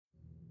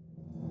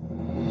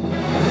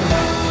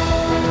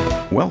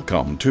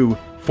Welcome to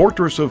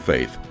Fortress of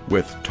Faith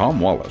with Tom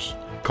Wallace,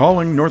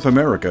 calling North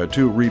America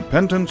to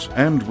repentance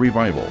and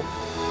revival.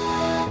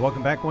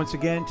 Welcome back once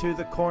again to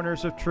the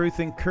Corners of Truth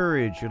and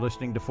Courage. You're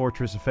listening to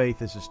Fortress of Faith.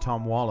 This is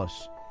Tom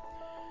Wallace.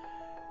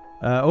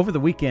 Over the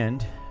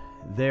weekend,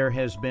 there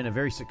has been a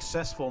very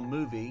successful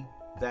movie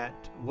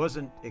that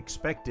wasn't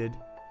expected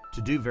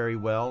to do very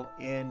well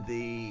in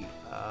the,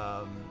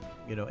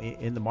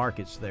 in the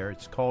markets there.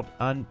 It's called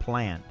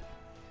Unplanned.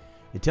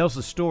 It tells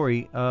the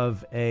story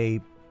of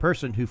a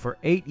person who for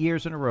 8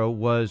 years in a row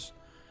was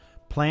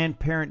Planned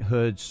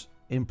Parenthood's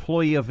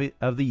Employee of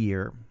the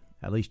Year,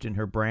 at least in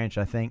her branch,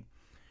 I think.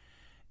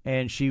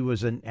 And she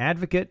was an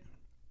advocate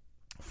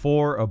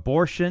for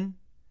abortion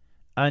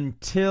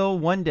until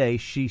one day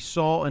she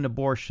saw an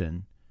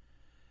abortion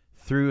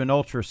through an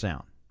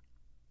ultrasound.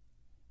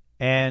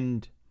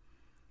 And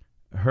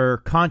her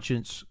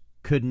conscience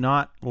could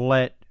not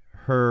let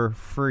her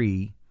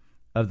free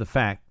of the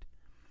fact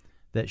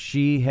that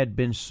she had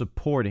been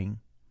supporting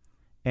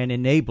and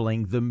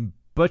enabling the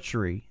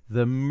butchery,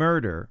 the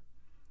murder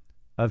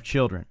of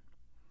children.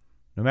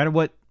 No matter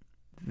what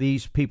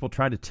these people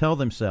try to tell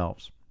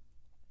themselves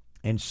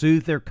and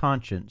soothe their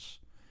conscience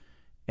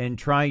and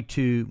try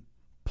to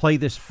play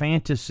this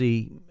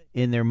fantasy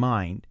in their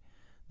mind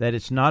that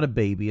it's not a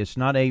baby, it's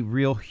not a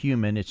real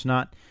human, it's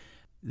not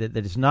that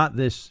it's not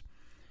this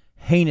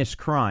heinous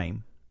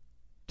crime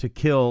to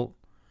kill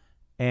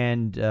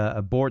and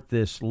abort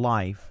this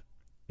life.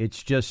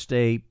 It's just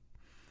a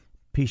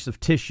piece of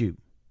tissue.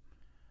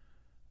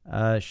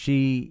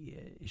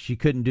 She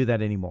couldn't do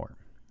that anymore.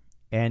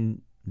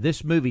 And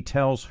this movie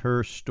tells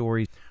her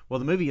story. Well,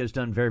 the movie has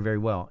done very, very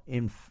well.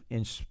 In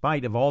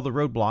spite of all the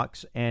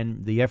roadblocks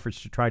and the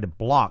efforts to try to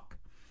block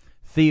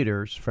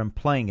theaters from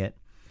playing it,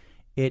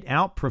 it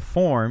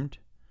outperformed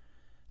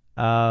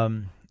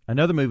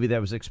another movie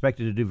that was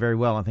expected to do very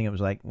well. I think it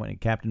was like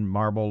Captain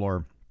Marvel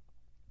or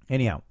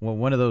anyhow, well,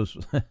 one of those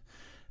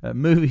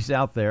movies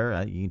out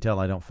there. You can tell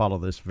I don't follow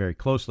this very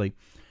closely.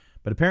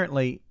 But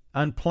apparently,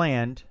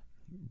 Unplanned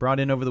brought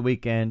in over the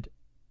weekend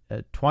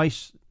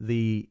twice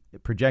the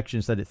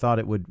projections that it thought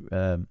it would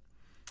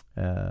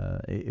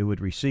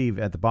receive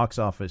at the box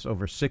office,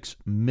 over $6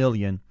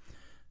 million.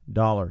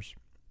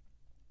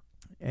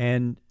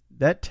 And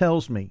that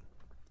tells me,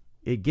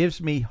 it gives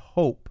me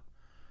hope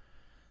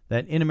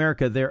that in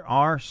America there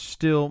are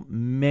still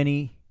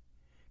many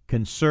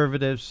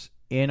conservatives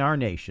in our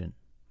nation,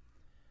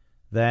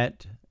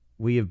 that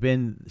we have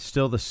been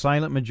still the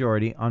silent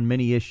majority on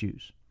many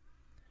issues.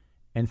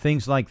 And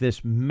things like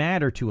this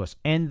matter to us,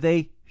 and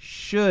they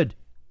should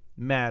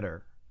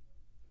matter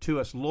to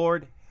us.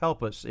 Lord,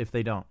 help us if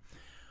they don't.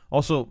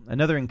 Also,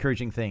 another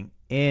encouraging thing,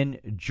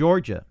 in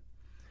Georgia,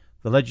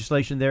 the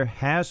legislation there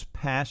has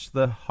passed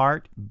the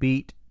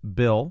heartbeat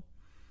bill,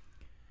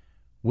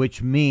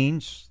 which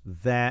means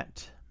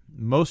that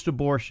most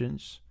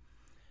abortions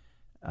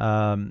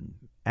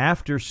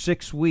after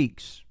 6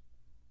 weeks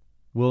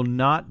will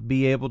not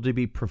be able to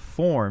be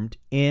performed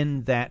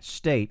in that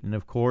state. And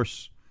of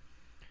course,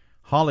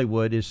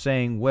 Hollywood is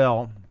saying,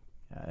 well,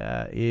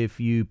 if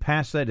you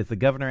pass that, if the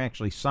governor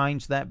actually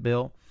signs that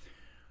bill,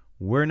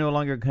 we're no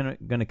longer going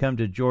to come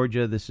to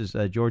Georgia. This is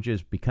Georgia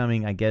is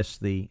becoming, I guess,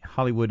 the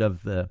Hollywood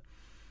of the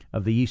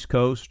East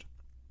Coast,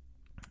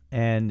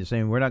 and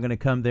saying we're not going to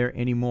come there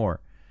anymore,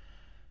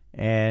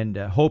 and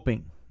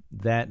hoping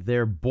that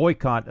their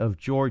boycott of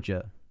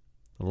Georgia,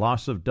 the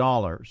loss of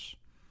dollars,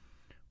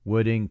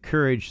 would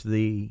encourage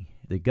the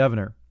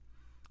governor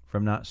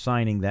from not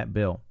signing that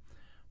bill.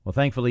 Well,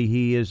 thankfully,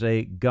 he is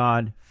a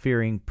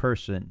God-fearing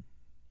person.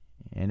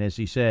 And as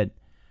he said,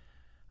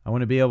 I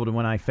want to be able to,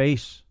 when I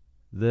face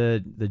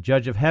the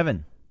judge of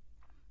heaven,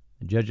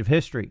 the judge of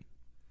history,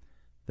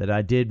 that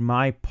I did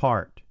my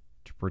part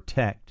to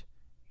protect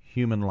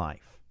human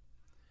life.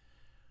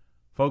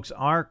 Folks,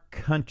 our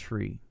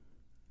country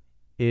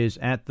is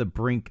at the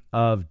brink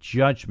of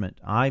judgment,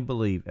 I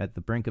believe, at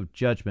the brink of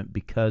judgment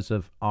because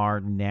of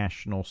our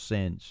national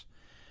sins.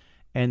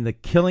 And the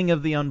killing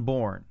of the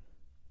unborn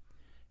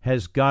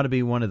has got to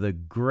be one of the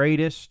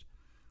greatest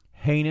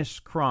heinous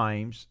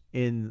crimes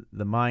in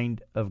the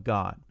mind of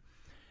God.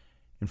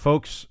 And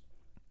folks,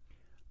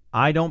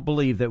 I don't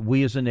believe that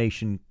we as a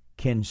nation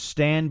can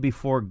stand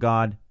before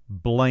God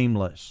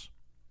blameless.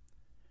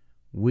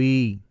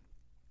 We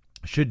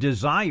should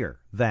desire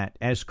that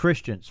as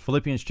Christians.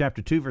 Philippians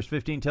chapter 2, verse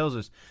 15 tells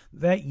us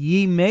that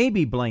ye may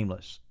be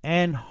blameless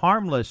and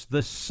harmless,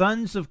 the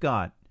sons of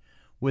God,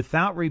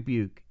 without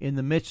rebuke, in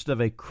the midst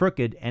of a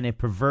crooked and a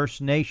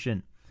perverse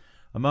nation,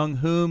 among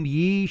whom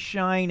ye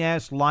shine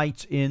as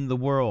lights in the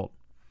world.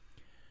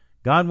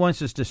 God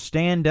wants us to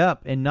stand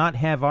up and not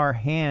have our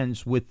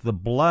hands with the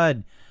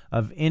blood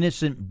of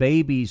innocent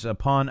babies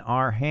upon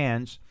our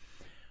hands.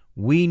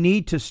 We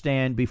need to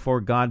stand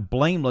before God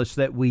blameless,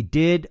 that we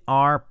did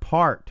our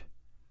part.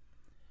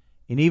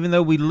 And even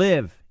though we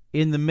live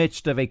in the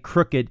midst of a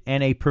crooked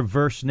and a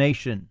perverse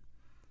nation,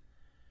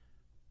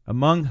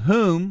 among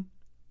whom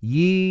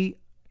ye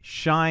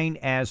shine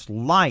as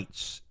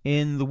lights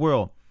in the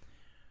world.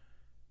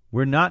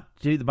 We're not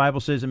to, the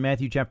Bible says in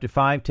Matthew chapter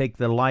 5, take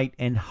the light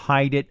and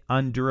hide it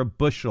under a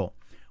bushel.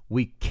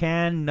 We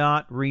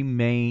cannot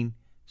remain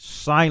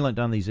silent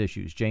on these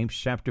issues. James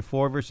chapter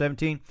 4, verse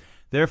 17,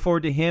 therefore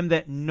to him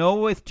that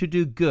knoweth to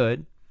do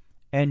good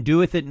and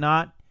doeth it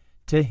not,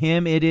 to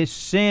him it is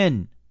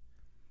sin.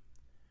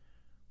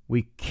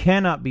 We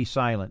cannot be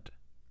silent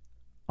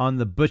on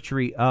the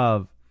butchery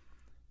of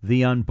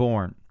the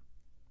unborn.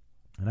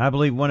 And I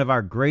believe one of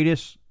our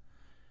greatest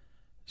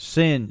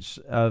sins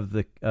of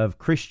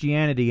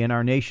Christianity in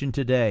our nation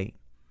today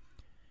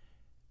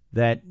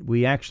that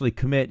we actually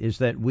commit is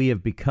that we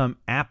have become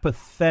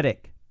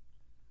apathetic,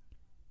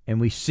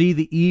 and we see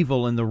the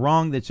evil and the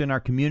wrong that's in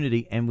our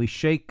community, and we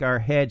shake our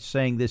heads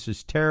saying, this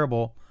is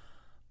terrible.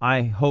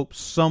 I hope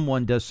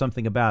someone does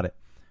something about it.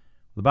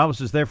 The Bible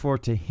says, therefore,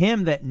 to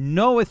him that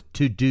knoweth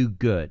to do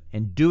good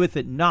and doeth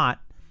it not,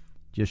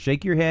 just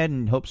shake your head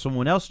and hope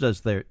someone else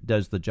does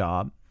the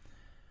job.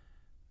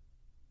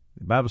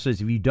 The Bible says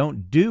if you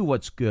don't do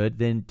what's good,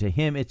 then to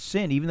him it's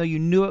sin, even though you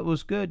knew it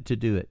was good to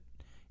do it,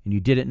 and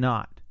you did it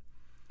not.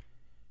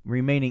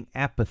 Remaining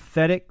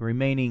apathetic,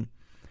 remaining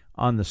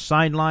on the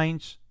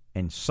sidelines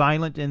and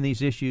silent in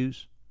these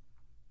issues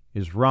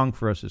is wrong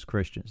for us as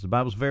Christians. The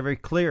Bible's very, very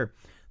clear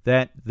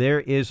that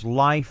there is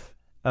life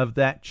of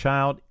that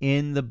child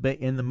in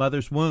the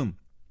mother's womb.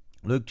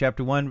 Luke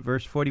chapter 1,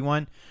 verse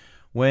 41,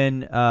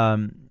 when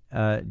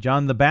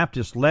John the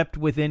Baptist leapt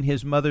within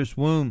his mother's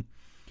womb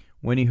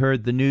when he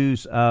heard the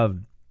news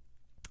from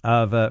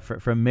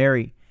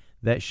Mary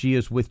that she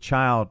is with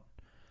child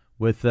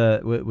with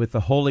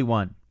the Holy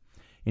One.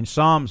 In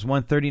Psalms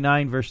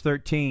 139, verse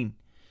 13,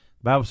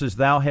 the Bible says,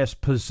 thou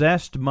hast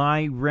possessed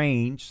my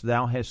reins,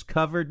 thou hast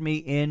covered me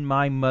in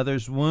my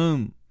mother's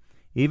womb.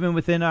 Even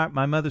within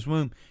my mother's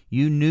womb,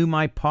 you knew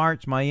my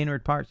parts, my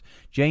inward parts.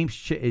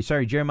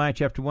 Jeremiah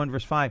chapter 1,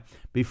 verse 5,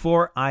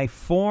 before I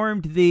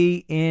formed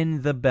thee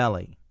in the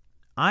belly,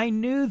 I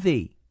knew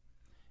thee.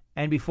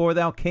 And before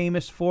thou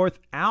camest forth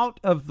out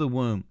of the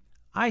womb,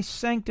 I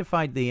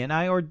sanctified thee, and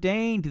I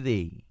ordained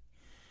thee.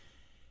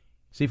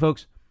 See,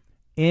 folks,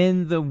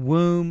 in the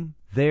womb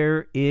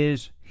there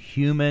is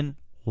human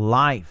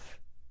life.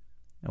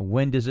 Now,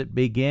 when does it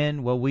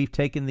begin? Well, we've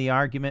taken the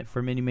argument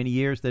for many, many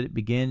years that it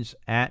begins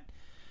at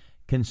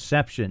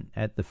conception,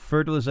 at the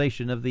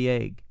fertilization of the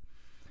egg.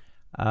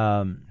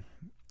 I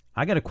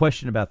got a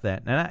question about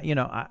that, and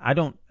I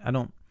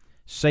don't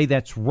say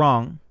that's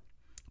wrong,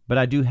 but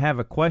I do have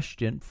a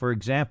question. For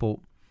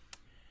example,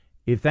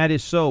 if that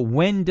is so,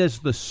 when is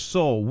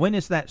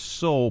that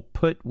soul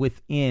put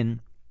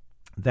within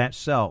that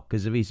cell?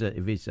 Because if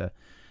he's a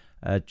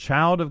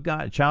child of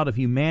God, a child of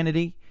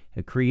humanity,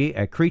 a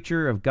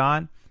creature of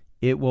God,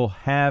 it will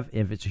have,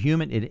 if it's a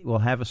human, it will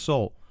have a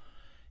soul.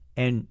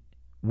 And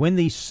when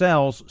these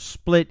cells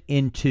split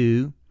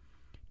into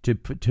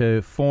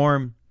to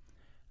form,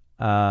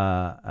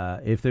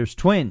 if there's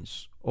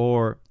twins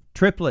or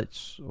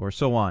triplets or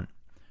so on,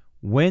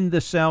 when the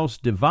cells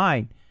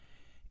divide,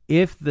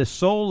 if the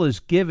soul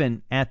is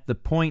given at the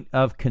point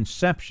of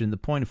conception, the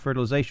point of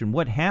fertilization,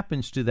 what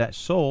happens to that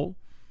soul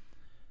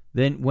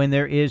then when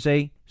there is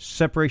a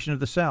separation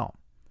of the cell?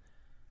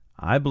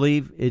 I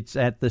believe it's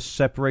at the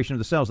separation of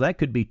the cells. That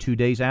could be 2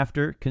 days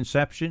after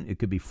conception. It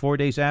could be 4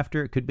 days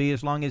after. It could be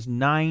as long as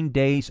 9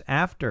 days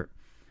after,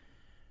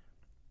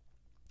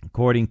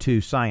 according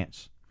to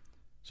science.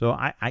 So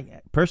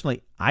I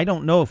personally, I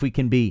don't know if we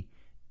can be,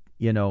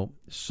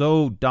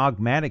 so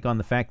dogmatic on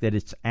the fact that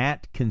it's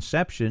at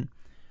conception.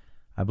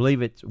 I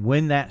believe it's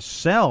when that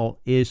cell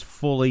is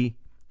fully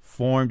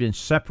formed and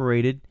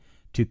separated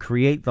to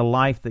create the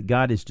life that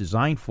God has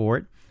designed for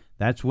it.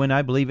 That's when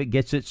I believe it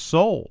gets its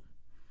soul.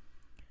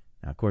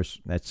 Now, of course,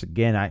 that's,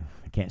 again, I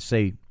can't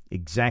say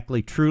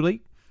exactly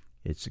truly.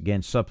 It's,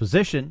 again,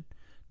 supposition,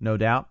 no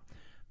doubt.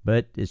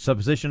 But it's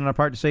supposition on our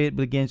part to say it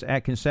begins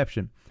at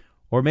conception.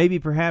 Or maybe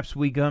perhaps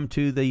we come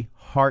to the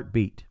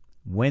heartbeat,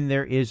 when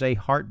there is a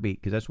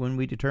heartbeat, because that's when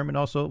we determine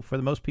also, for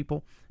the most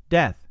people,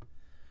 death.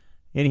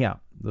 Anyhow,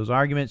 those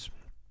arguments,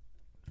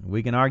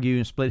 we can argue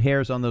and split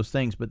hairs on those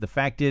things, but the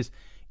fact is,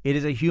 it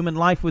is a human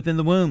life within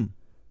the womb.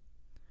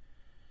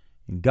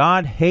 And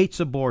God hates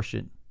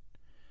abortion.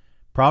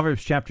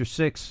 Proverbs chapter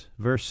 6,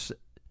 verse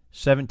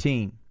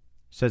 17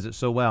 says it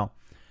so well,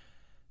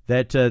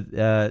 that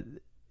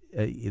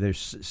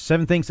there's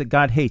 7 things that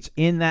God hates.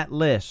 In that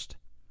list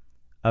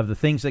of the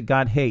things that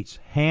God hates,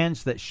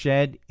 hands that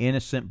shed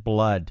innocent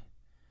blood.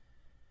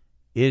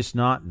 Is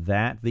not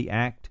that the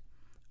act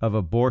of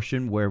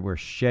abortion where we're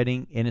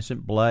shedding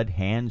innocent blood,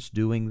 hands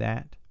doing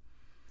that?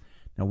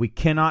 Now, we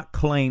cannot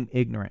claim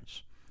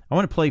ignorance. I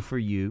want to play for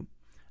you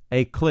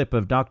a clip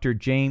of Dr.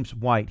 James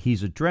White.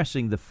 He's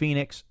addressing the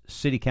Phoenix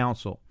City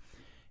Council,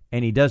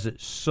 and he does it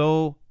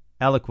so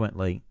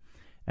eloquently.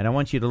 And I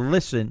want you to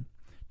listen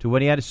to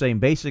what he had to say. And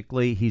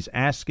basically, he's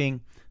asking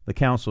the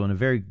council in a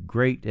very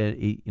great,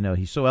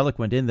 he's so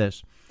eloquent in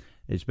this,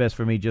 it's best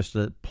for me just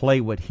to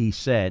play what he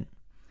said.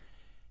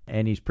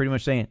 And he's pretty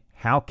much saying,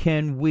 how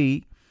can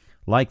we,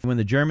 like when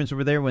the Germans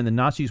were there, when the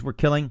Nazis were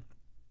killing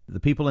the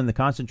people in the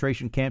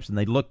concentration camps, and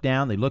they looked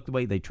down, they looked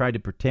away, they tried to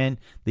pretend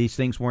these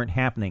things weren't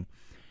happening.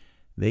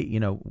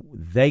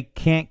 They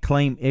can't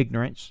claim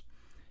ignorance.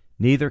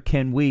 Neither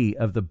can we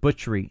of the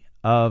butchery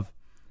of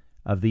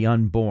the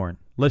unborn.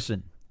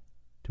 Listen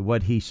to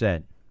what he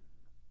said.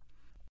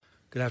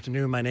 Good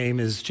afternoon. My name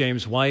is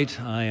James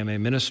White. I am a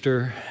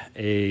minister,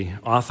 a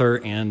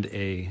author, and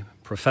a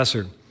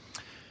professor.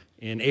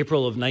 In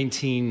April of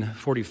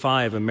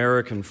 1945,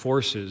 American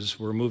forces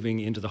were moving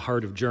into the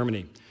heart of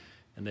Germany,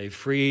 and they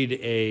freed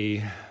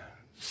a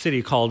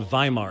city called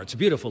Weimar. It's a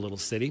beautiful little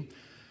city.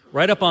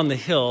 Right up on the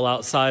hill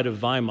outside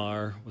of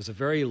Weimar was a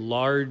very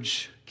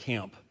large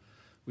camp.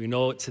 We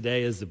know it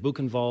today as the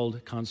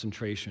Buchenwald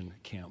concentration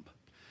camp.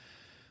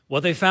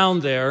 What they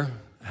found there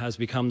has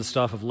become the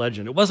stuff of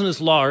legend. It wasn't as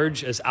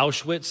large as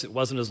Auschwitz. It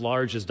wasn't as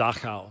large as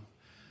Dachau.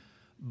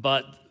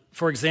 But,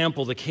 for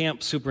example, the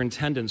camp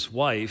superintendent's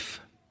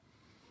wife,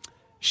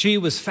 she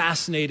was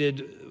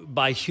fascinated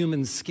by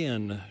human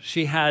skin.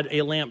 She had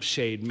a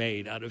lampshade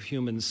made out of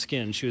human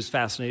skin. She was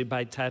fascinated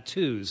by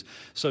tattoos,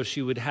 so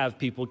she would have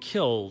people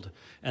killed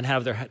and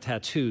have their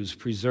tattoos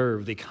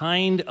preserved. The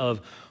kind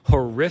of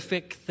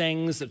horrific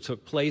things that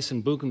took place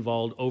in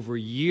Buchenwald over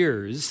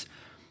years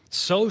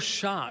so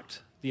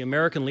shocked the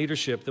American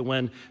leadership that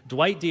when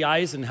Dwight D.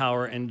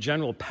 Eisenhower and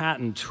General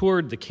Patton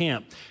toured the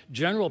camp,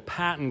 General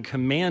Patton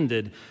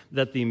commanded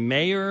that the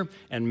mayor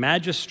and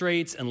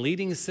magistrates and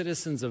leading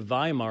citizens of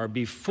Weimar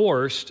be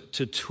forced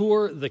to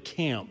tour the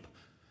camp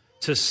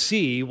to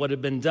see what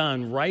had been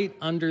done right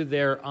under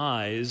their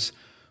eyes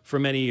for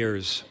many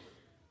years.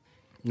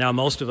 Now,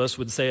 most of us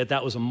would say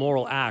that was a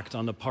moral act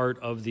on the part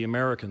of the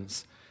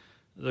Americans.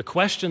 The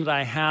question that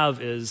I have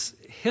is,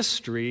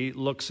 history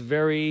looks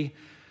very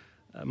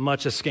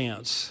much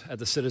askance at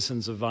the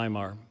citizens of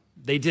Weimar.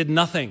 They did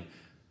nothing.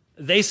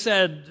 They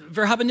said,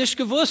 "Wir haben nicht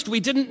gewusst," we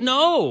didn't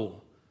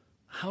know.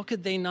 How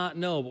could they not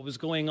know what was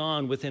going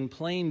on within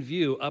plain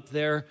view up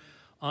there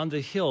on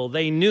the hill?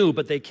 They knew,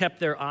 but they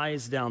kept their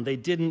eyes down. They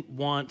didn't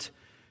want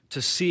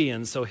to see,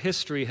 and so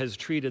history has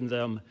treated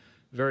them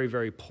very,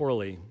 very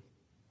poorly.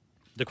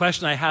 The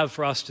question I have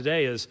for us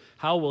today is,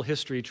 how will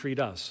history treat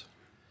us?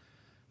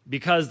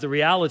 Because the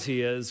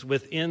reality is,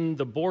 within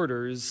the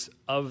borders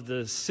of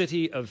the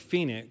city of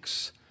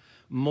Phoenix,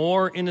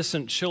 more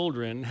innocent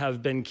children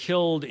have been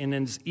killed in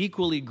as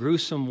equally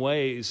gruesome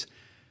ways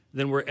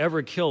than were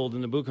ever killed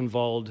in the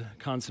Buchenwald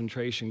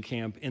concentration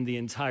camp in the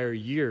entire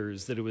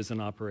years that it was in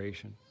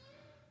operation.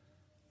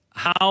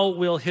 How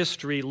will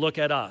history look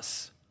at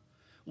us?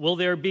 Will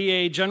there be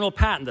a General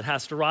Patton that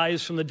has to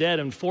rise from the dead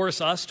and force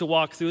us to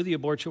walk through the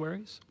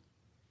abortuaries?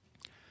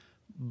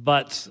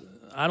 But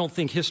I don't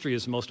think history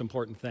is the most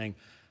important thing.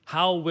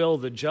 How will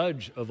the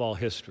judge of all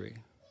history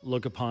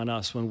look upon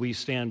us when we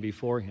stand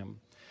before him?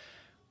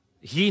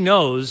 He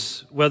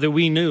knows whether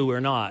we knew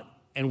or not,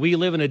 and we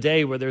live in a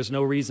day where there's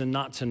no reason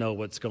not to know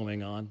what's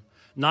going on,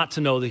 not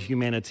to know the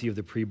humanity of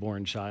the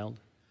preborn child.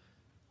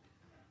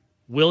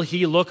 Will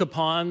he look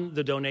upon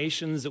the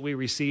donations that we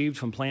received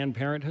from Planned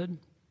Parenthood?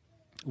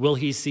 Will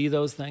he see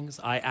those things?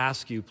 I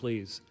ask you,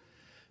 please,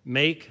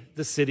 make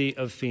the city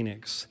of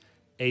Phoenix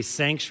a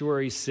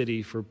sanctuary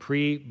city for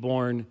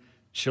preborn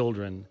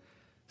children.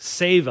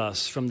 Save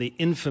us from the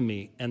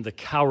infamy and the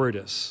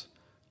cowardice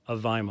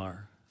of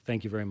Weimar.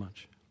 Thank you very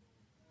much.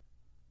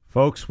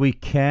 Folks, we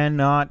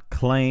cannot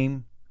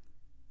claim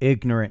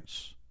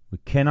ignorance. We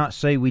cannot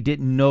say we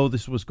didn't know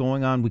this was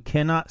going on. We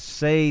cannot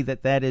say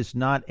that that is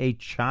not a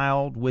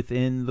child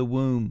within the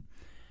womb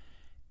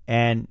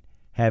and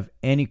have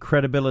any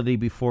credibility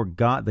before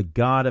God, the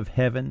God of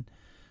heaven,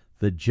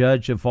 the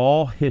judge of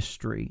all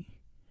history,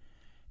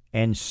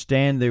 and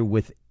stand there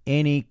with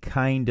any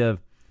kind of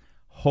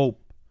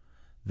hope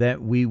that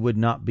we would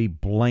not be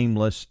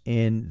blameless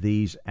in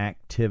these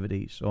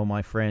activities. Oh,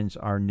 my friends,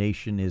 our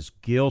nation is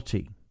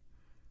guilty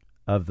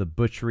of the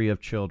butchery of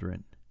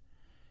children.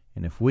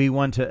 And if we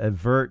want to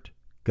avert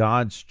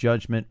God's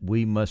judgment,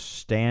 we must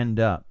stand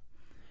up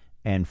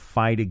and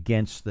fight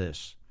against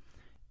this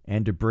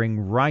and to bring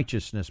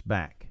righteousness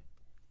back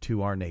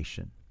to our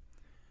nation.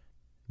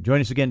 Join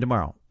us again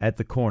tomorrow at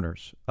the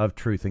Corners of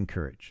Truth and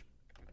Courage.